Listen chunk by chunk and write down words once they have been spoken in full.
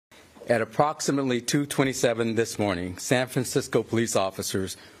At approximately 2:27 this morning, San Francisco police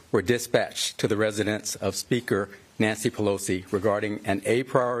officers were dispatched to the residence of Speaker Nancy Pelosi regarding an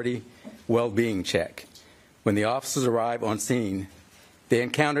A-priority well-being check. When the officers arrived on scene, they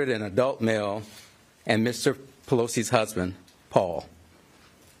encountered an adult male and Mr. Pelosi's husband, Paul.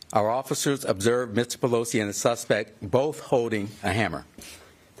 Our officers observed Mr. Pelosi and the suspect both holding a hammer.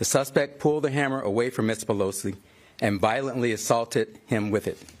 The suspect pulled the hammer away from Mr. Pelosi and violently assaulted him with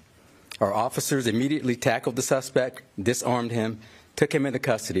it. Our officers immediately tackled the suspect, disarmed him, took him into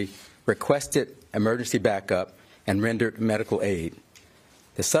custody, requested emergency backup, and rendered medical aid.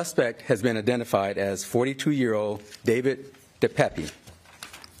 The suspect has been identified as 42-year-old David DePepe.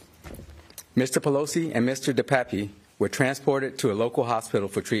 Mr. Pelosi and Mr. DePepe were transported to a local hospital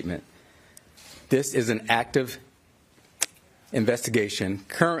for treatment. This is an active investigation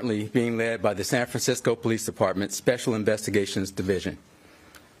currently being led by the San Francisco Police Department Special Investigations Division.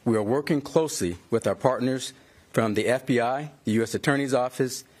 We are working closely with our partners from the FBI, the U.S. Attorney's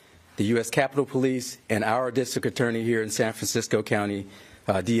Office, the U.S. Capitol Police, and our district attorney here in San Francisco County,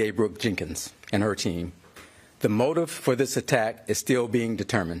 D.A. Brooke Jenkins, and her team. The motive for this attack is still being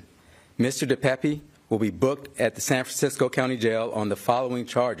determined. Mr. DePepe will be booked at the San Francisco County Jail on the following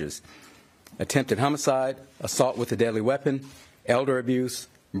charges: attempted homicide, assault with a deadly weapon, elder abuse,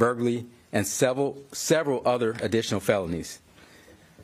 burglary, and several other additional felonies.